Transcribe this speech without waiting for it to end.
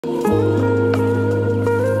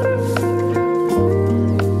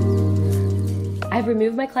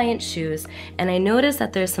removed my client's shoes and I noticed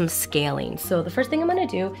that there's some scaling. So the first thing I'm gonna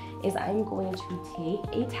do is I'm going to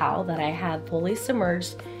take a towel that I have fully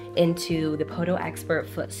submerged into the Podoexpert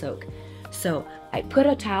foot soak. So I put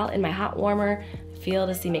a towel in my hot warmer, feel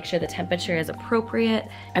to see, make sure the temperature is appropriate.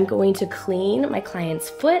 I'm going to clean my client's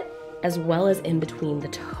foot as well as in between the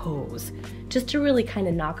toes, just to really kind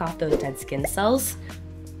of knock off those dead skin cells.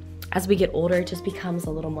 As we get older, it just becomes a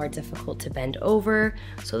little more difficult to bend over.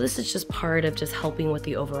 So this is just part of just helping with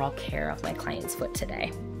the overall care of my client's foot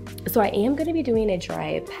today. So I am going to be doing a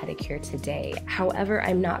dry pedicure today. However,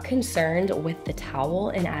 I'm not concerned with the towel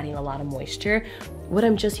and adding a lot of moisture. What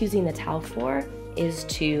I'm just using the towel for is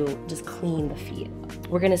to just clean the feet.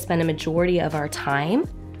 We're going to spend a majority of our time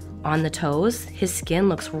on the toes. His skin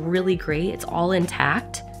looks really great. It's all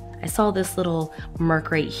intact. I saw this little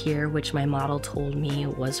mark right here, which my model told me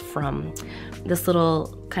was from this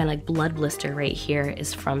little kind of like blood blister right here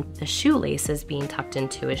is from the shoelaces being tucked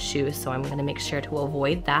into his shoes. So I'm gonna make sure to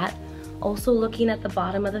avoid that. Also looking at the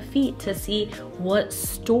bottom of the feet to see what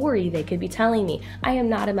story they could be telling me. I am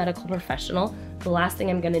not a medical professional. The last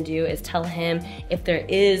thing I'm gonna do is tell him if there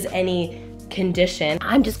is any condition.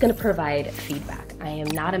 I'm just gonna provide feedback. I am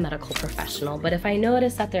not a medical professional, but if I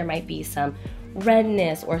notice that there might be some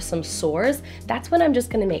redness or some sores, that's when I'm just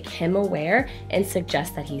gonna make him aware and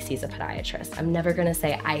suggest that he sees a podiatrist. I'm never gonna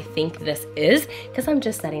say, I think this is, because I'm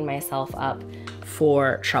just setting myself up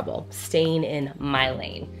for trouble, staying in my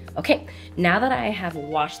lane. Okay, now that I have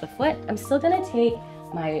washed the foot, I'm still gonna take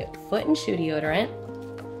my foot and shoe deodorant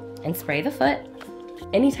and spray the foot.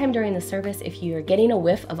 Anytime during the service, if you're getting a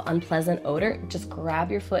whiff of unpleasant odor, just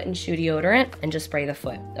grab your foot and shoe deodorant and just spray the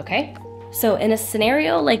foot, okay? So in a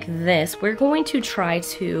scenario like this, we're going to try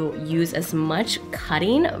to use as much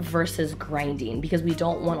cutting versus grinding because we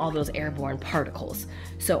don't want all those airborne particles.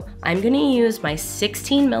 So I'm gonna use my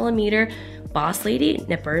 16mm Boss Lady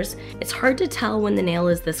nippers. It's hard to tell when the nail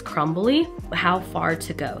is this crumbly how far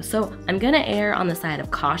to go. So I'm gonna err on the side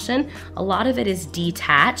of caution. A lot of it is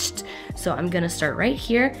detached. So I'm gonna start right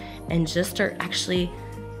here and just start actually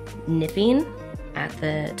nipping at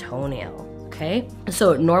the toenail. Okay,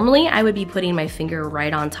 so normally I would be putting my finger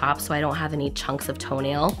right on top so I don't have any chunks of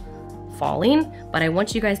toenail falling, but I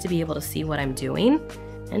want you guys to be able to see what I'm doing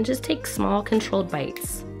and just take small controlled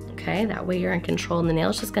bites. Okay, that way you're in control and the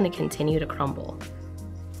nail is just gonna continue to crumble.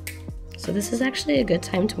 So this is actually a good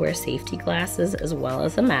time to wear safety glasses as well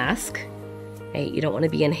as a mask. Right, you don't wanna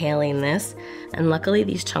be inhaling this. And luckily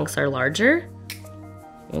these chunks are larger.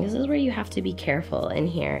 And this is where you have to be careful in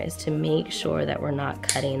here, is to make sure that we're not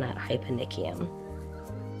cutting that hyponychium.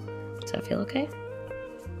 Does that feel okay?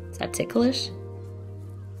 Is that ticklish?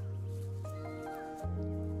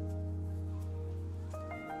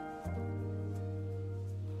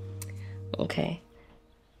 Okay.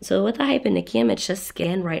 So with the hyponychium, it's just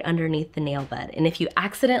skin right underneath the nail bed. And if you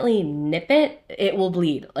accidentally nip it, it will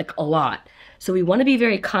bleed, like a lot. So we want to be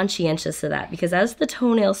very conscientious of that, because as the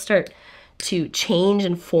toenails start to change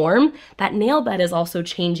and form, that nail bed is also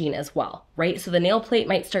changing as well, right? So the nail plate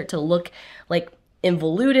might start to look like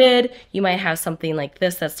involuted. You might have something like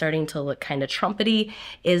this that's starting to look kind of trumpety,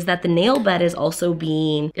 is that the nail bed is also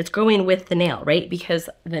it's growing with the nail, right? Because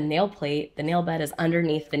the nail bed is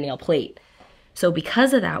underneath the nail plate. So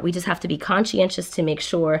because of that, we just have to be conscientious to make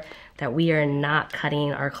sure that we are not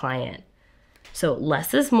cutting our client. So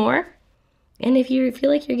less is more. And if you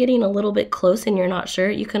feel like you're getting a little bit close and you're not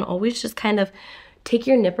sure, you can always just kind of take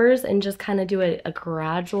your nippers and just kind of do a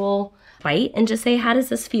gradual bite and just say, how does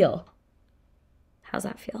this feel? How's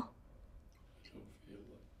that feel?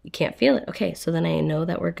 You can't feel it. Okay, so then I know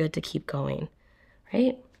that we're good to keep going,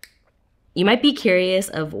 right? You might be curious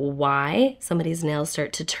of why somebody's nails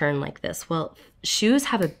start to turn like this. Well, shoes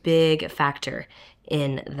have a big factor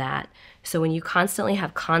in that. So when you constantly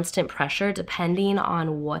have constant pressure, depending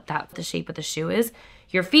on what the shape of the shoe is,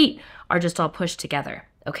 your feet are just all pushed together,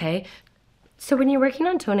 okay? So when you're working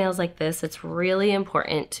on toenails like this, it's really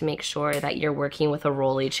important to make sure that you're working with a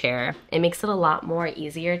rolly chair. It makes it a lot more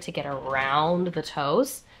easier to get around the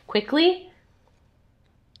toes quickly.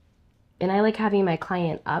 And I like having my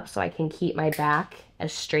client up so I can keep my back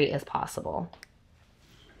as straight as possible.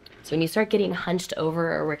 So when you start getting hunched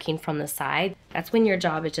over or working from the side, that's when your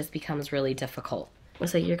job, it just becomes really difficult.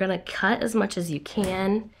 So you're gonna cut as much as you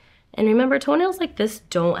can. And remember, toenails like this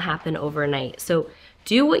don't happen overnight. So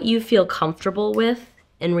do what you feel comfortable with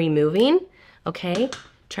in removing, okay?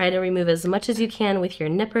 Try to remove as much as you can with your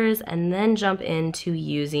nippers and then jump into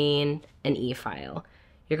using an e-file.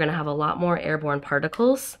 You're gonna have a lot more airborne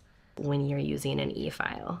particles when you're using an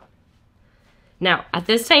e-file. Now, at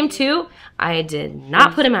this time too, I did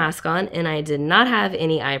not put a mask on and I did not have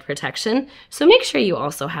any eye protection. So make sure you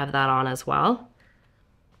also have that on as well.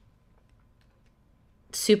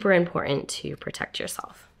 Super important to protect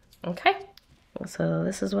yourself. Okay, so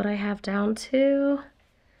this is what I have down to.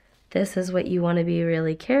 This is what you want to be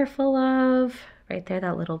really careful of. Right there,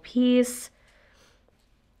 that little piece.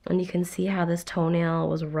 And you can see how this toenail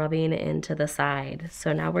was rubbing into the side.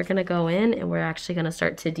 So now we're gonna go in and we're actually gonna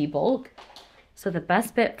start to debulk. So the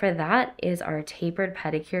best bit for that is our tapered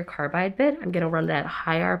pedicure carbide bit. I'm gonna run it at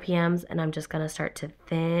high RPMs and I'm just gonna start to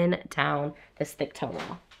thin down this thick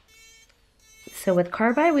toenail. So with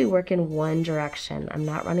carbide, we work in one direction. I'm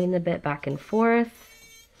not running the bit back and forth.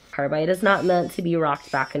 Carbide is not meant to be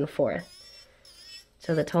rocked back and forth.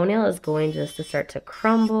 So the toenail is going just to start to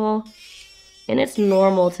crumble. And it's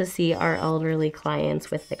normal to see our elderly clients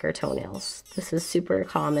with thicker toenails. This is super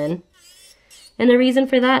common. And the reason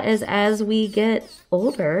for that is as we get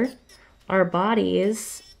older, our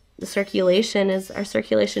bodies, our circulation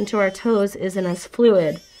to our toes isn't as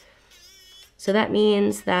fluid. So that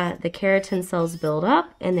means that the keratin cells build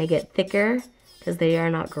up and they get thicker because they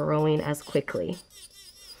are not growing as quickly.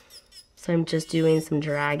 So I'm just doing some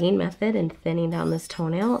dragging method and thinning down this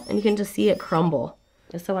toenail, and you can just see it crumble.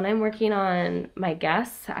 So when I'm working on my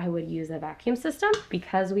guests, I would use a vacuum system.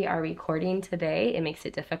 Because we are recording today, it makes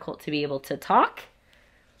it difficult to be able to talk.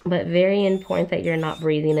 But very important that you're not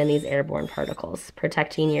breathing in these airborne particles.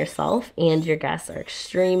 Protecting yourself and your guests are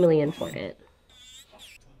extremely important.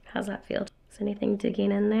 How's that feel? Is anything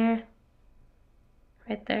digging in there?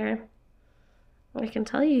 Right there? I can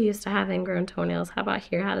tell you used to have ingrown toenails. How about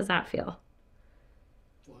here? How does that feel?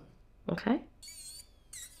 Okay.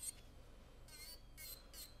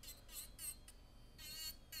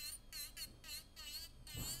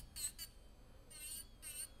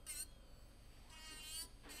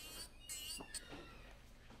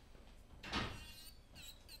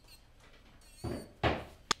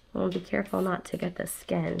 Well, be careful not to get the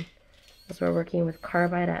skin as we're working with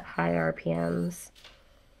carbide at high RPMs.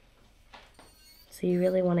 So you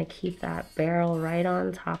really want to keep that barrel right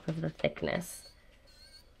on top of the thickness.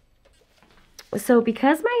 So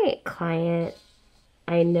because my client,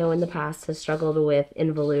 I know in the past, has struggled with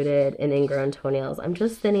involuted and ingrown toenails, I'm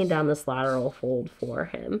just thinning down this lateral fold for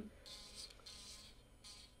him.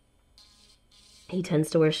 He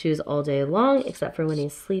tends to wear shoes all day long, except for when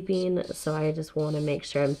he's sleeping, so I just want to make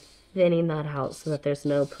sure I'm thinning that out so that there's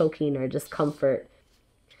no poking or discomfort.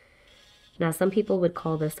 Now, some people would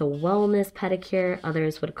call this a wellness pedicure.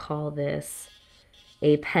 Others would call this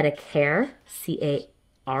a pedicare,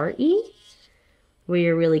 C-A-R-E, where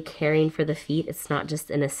you're really caring for the feet. It's not just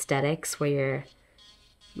an aesthetics where you're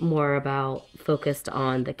more about focused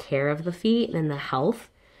on the care of the feet and the health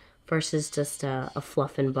versus just a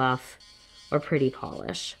fluff and buff or pretty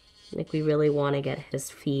polish. Like, we really want to get his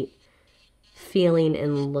feet feeling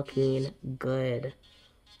and looking good.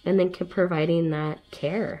 And then providing that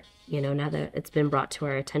care. You know, now that it's been brought to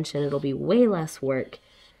our attention, it'll be way less work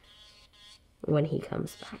when he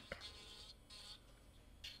comes back.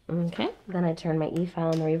 Okay, then I turn my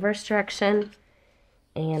e-file in the reverse direction.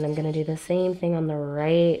 And I'm going to do the same thing on the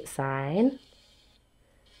right side.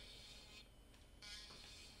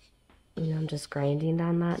 And I'm just grinding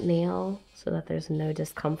down that nail so that there's no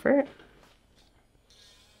discomfort.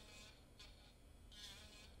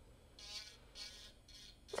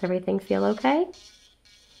 Does everything feel okay?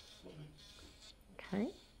 Okay.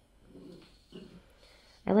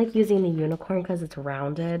 I like using the unicorn because it's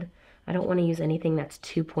rounded. I don't want to use anything that's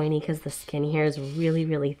too pointy because the skin here is really,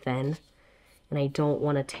 really thin and I don't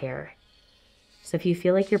want to tear. So if you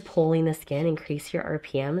feel like you're pulling the skin, increase your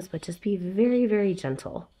RPMs, but just be very, very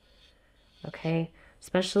gentle. Okay,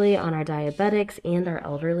 especially on our diabetics and our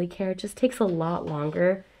elderly care. It just takes a lot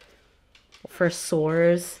longer for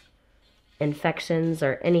sores, infections,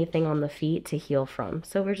 or anything on the feet to heal from.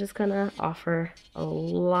 So we're just gonna offer a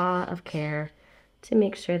lot of care to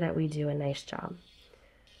make sure that we do a nice job.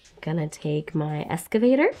 I'm gonna take my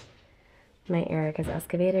excavator, my Erica's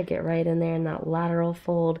excavator, get right in there in that lateral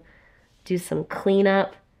fold, do some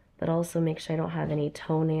cleanup, but also make sure I don't have any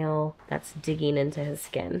toenail that's digging into his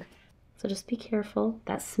skin. So just be careful.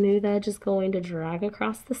 That smooth edge is going to drag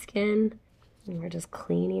across the skin. And we're just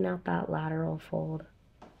cleaning out that lateral fold.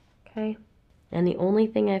 Okay? And the only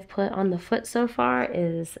thing I've put on the foot so far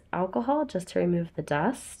is alcohol, just to remove the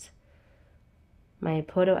dust. My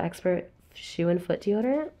Podoexpert shoe and foot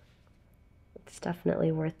deodorant. It's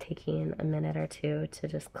definitely worth taking a minute or two to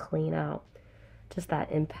just clean out just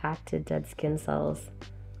that impacted dead skin cells.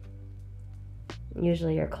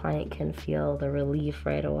 Usually your client can feel the relief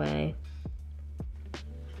right away.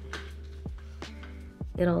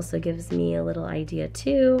 It also gives me a little idea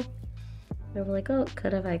too. And we're like, oh,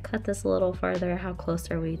 could have I cut this a little farther? How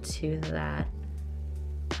close are we to that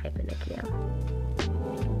type of nick nail?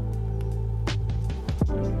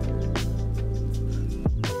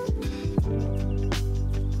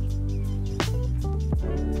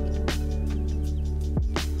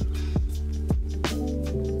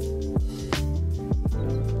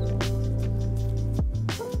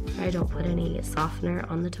 I don't put any softener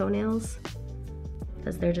on the toenails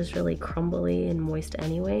because they're just really crumbly and moist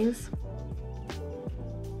anyways.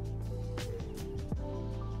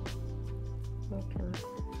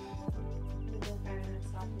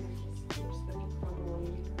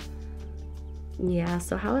 Yeah,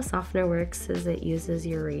 so how a softener works is it uses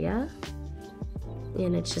urea,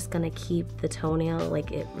 and it's just gonna keep the toenail,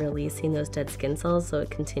 like it releasing those dead skin cells so it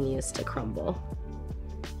continues to crumble.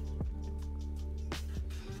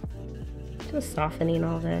 Just softening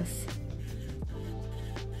all this.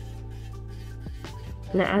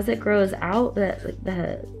 Now as it grows out,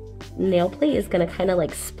 the nail plate is gonna kind of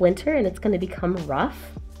like splinter and it's gonna become rough.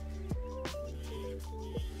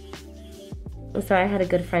 So I had a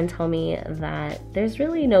good friend tell me that there's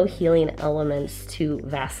really no healing elements to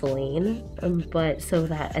Vaseline, but so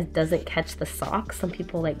that it doesn't catch the sock, some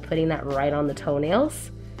people like putting that right on the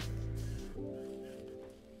toenails.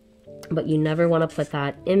 But you never want to put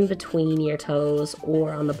that in between your toes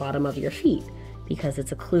or on the bottom of your feet because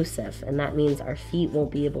it's occlusive, and that means our feet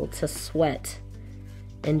won't be able to sweat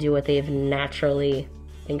and do what they've naturally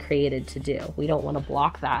been created to do. We don't want to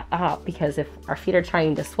block that up because if our feet are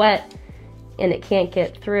trying to sweat and it can't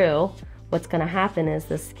get through, what's going to happen is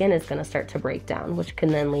the skin is going to start to break down, which can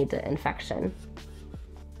then lead to infection.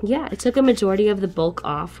 Yeah, I took a majority of the bulk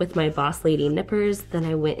off with my Boss Lady nippers. Then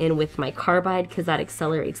I went in with my carbide because that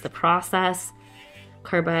accelerates the process.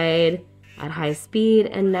 Carbide at high speed,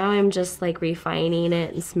 and now I'm just like refining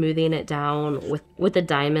it and smoothing it down with the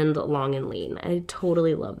diamond long and lean. I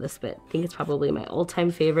totally love this bit. I think it's probably my all-time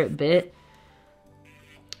favorite bit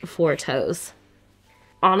for toes.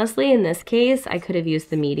 Honestly, in this case, I could have used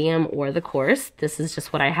the medium or the coarse. This is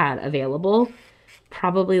just what I had available.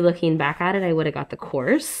 Probably looking back at it, I would have got the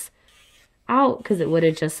coarse out because it would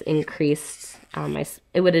have just increased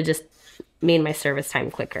it would have just made my service time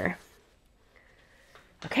quicker.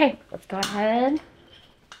 Okay, let's go ahead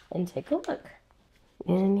and take a look.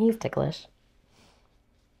 And he's ticklish.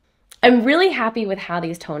 I'm really happy with how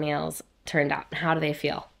these toenails turned out. How do they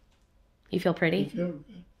feel? You feel pretty? They feel good.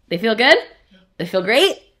 They feel good? Yeah. They feel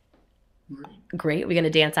great? Great. Great. We're going to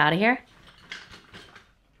dance out of here?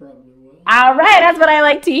 Probably will. All right, that's what I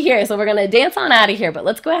like to hear. So we're going to dance on out of here, but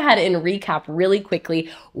let's go ahead and recap really quickly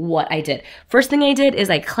what I did. First thing I did is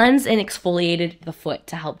I cleansed and exfoliated the foot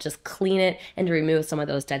to help just clean it and to remove some of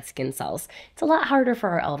those dead skin cells. It's a lot harder for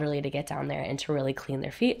our elderly to get down there and to really clean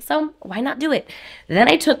their feet, so why not do it? Then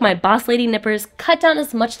I took my Boss Lady nippers, cut down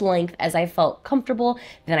as much length as I felt comfortable.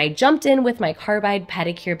 Then I jumped in with my carbide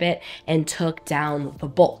pedicure bit and took down the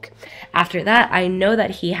bulk. After that, I know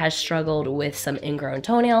that he has struggled with some ingrown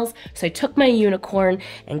toenails, so I took my unicorn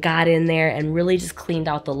and got in there and really just cleaned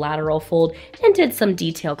out the lateral fold and did some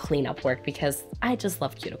detail cleanup work because I just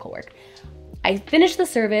love cuticle work. I finished the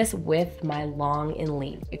service with my long and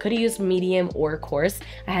lean. I could have used medium or coarse.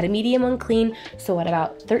 I had a medium on clean, so at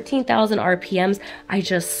about 13,000 RPMs, I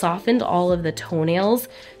just softened all of the toenails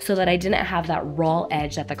so that I didn't have that raw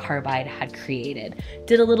edge that the carbide had created.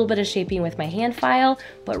 Did a little bit of shaping with my hand file,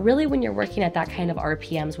 but really when you're working at that kind of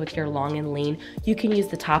RPMs with your long and lean, you can use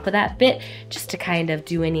the top of that bit just to kind of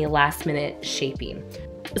do any last minute shaping.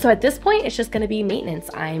 So at this point, it's just gonna be maintenance.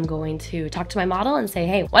 I'm going to talk to my model and say,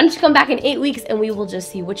 hey, why don't you come back in 8 weeks and we will just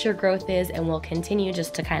see what your growth is, and we'll continue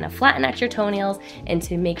just to kind of flatten out your toenails and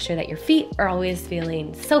to make sure that your feet are always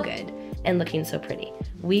feeling so good and looking so pretty.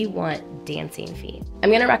 We want dancing feet.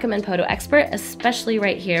 I'm gonna recommend Podoexpert, especially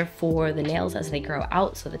right here for the nails as they grow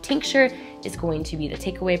out. So the tincture is going to be the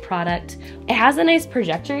takeaway product. It has a nice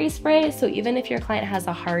trajectory spray, so even if your client has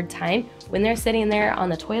a hard time, when they're sitting there on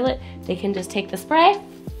the toilet, they can just take the spray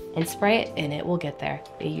and spray it and it will get there.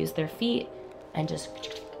 They use their feet and just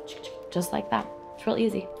like that. It's real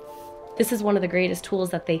easy. This is one of the greatest tools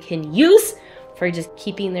that they can use for just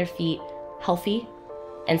keeping their feet healthy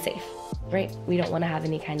and safe, right? We don't want to have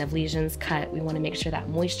any kind of lesions cut. We want to make sure that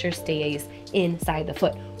moisture stays inside the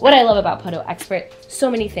foot. What I love about Podoexpert,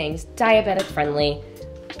 so many things, diabetic friendly,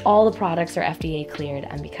 all the products are FDA cleared,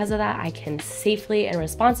 and because of that, I can safely and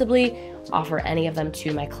responsibly offer any of them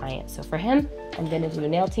to my client. So for him, I'm gonna do a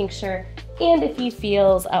nail tincture, and if he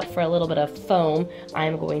feels up for a little bit of foam,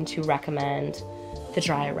 I'm going to recommend the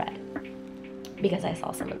dry red because I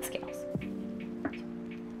saw some of the scales.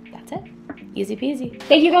 That's it. Easy peasy.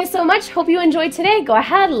 Thank you guys so much. Hope you enjoyed today. Go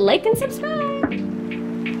ahead, like and subscribe.